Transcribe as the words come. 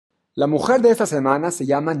La mujer de esta semana se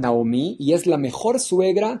llama Naomi y es la mejor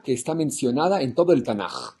suegra que está mencionada en todo el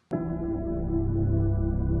Tanaj.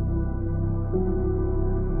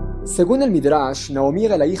 Según el Midrash, Naomi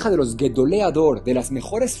era la hija de los Gedoleador, de las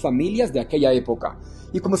mejores familias de aquella época.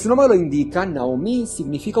 Y como su nombre lo indica, Naomi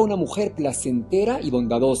significa una mujer placentera y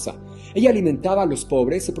bondadosa. Ella alimentaba a los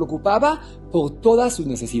pobres, se preocupaba por todas sus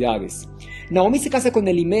necesidades. Naomi se casa con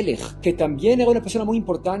Elimelech, que también era una persona muy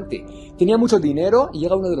importante. Tenía mucho dinero y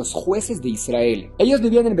era uno de los jueces de Israel. Ellos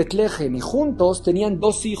vivían en Betlehem y juntos tenían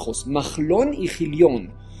 2 hijos, Mahlón y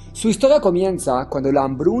Gilión. Su historia comienza cuando la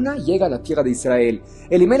hambruna llega a la tierra de Israel.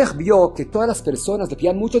 Elimelech vio que todas las personas le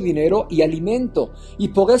pedían mucho dinero y alimento, y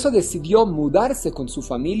por eso decidió mudarse con su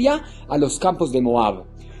familia a los campos de Moab.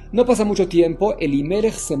 No pasa mucho tiempo,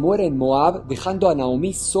 Elimelech se muere en Moab, dejando a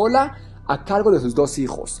Naomi sola a cargo de sus 2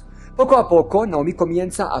 hijos. Poco a poco, Naomi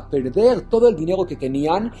comienza a perder todo el dinero que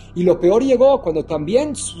tenían, y lo peor llegó cuando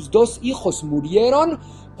también sus 2 hijos murieron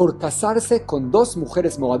por casarse con 2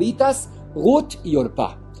 mujeres moabitas, Ruth y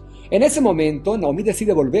Orpá. En ese momento, Naomi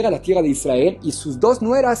decide volver a la tierra de Israel y sus 2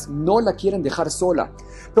 nueras no la quieren dejar sola.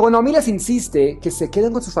 Pero Naomi les insiste que se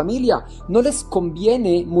queden con su familia. No les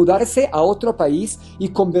conviene mudarse a otro país y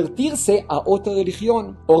convertirse a otra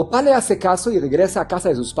religión. Orpá le hace caso y regresa a casa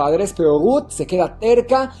de sus padres, pero Ruth se queda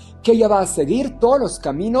terca que ella va a seguir todos los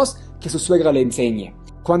caminos que su suegra le enseñe.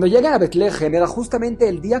 Cuando llegan a Betlehem era justamente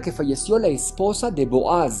el día que falleció la esposa de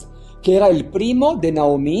Boaz, que era el primo de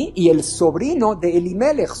Naomi y el sobrino de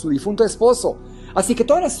Elimelech, su difunto esposo. Así que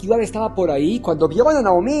toda la ciudad estaba por ahí. Cuando vieron a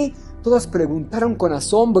Naomi, todos preguntaron con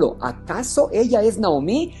asombro, ¿acaso ella es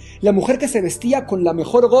Naomi? La mujer que se vestía con la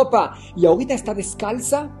mejor ropa y ahorita está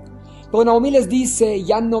descalza. Pero Naomi les dice,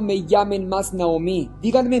 ya no me llamen más Naomi,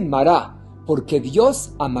 díganme Mará, porque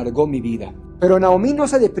Dios amargó mi vida. Pero Naomi no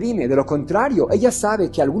se deprime, de lo contrario, ella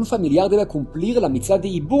sabe que algún familiar debe cumplir la mitzvah de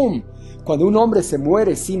Ibum. Cuando un hombre se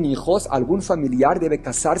muere sin hijos, algún familiar debe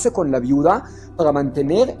casarse con la viuda para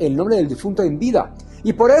mantener el nombre del difunto en vida.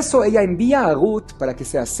 Y por eso ella envía a Ruth para que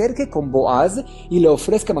se acerque con Boaz y le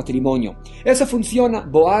ofrezca matrimonio. Eso funciona,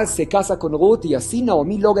 Boaz se casa con Ruth y así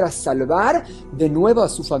Naomi logra salvar de nuevo a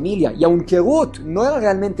su familia. Y aunque Ruth no era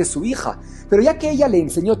realmente su hija, pero ya que ella le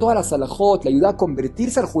enseñó todas las halajot, le ayudó a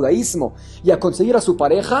convertirse al judaísmo y a conseguir a su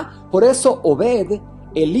pareja, por eso Obed,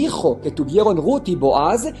 el hijo que tuvieron Ruth y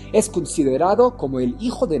Boaz, es considerado como el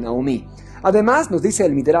hijo de Naomi. Además, nos dice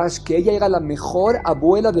el Midrash que ella era la mejor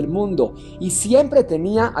abuela del mundo y siempre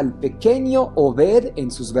tenía al pequeño Obed en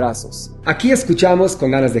sus brazos. Aquí escuchamos con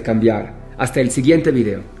ganas de cambiar. Hasta el siguiente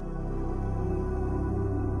video.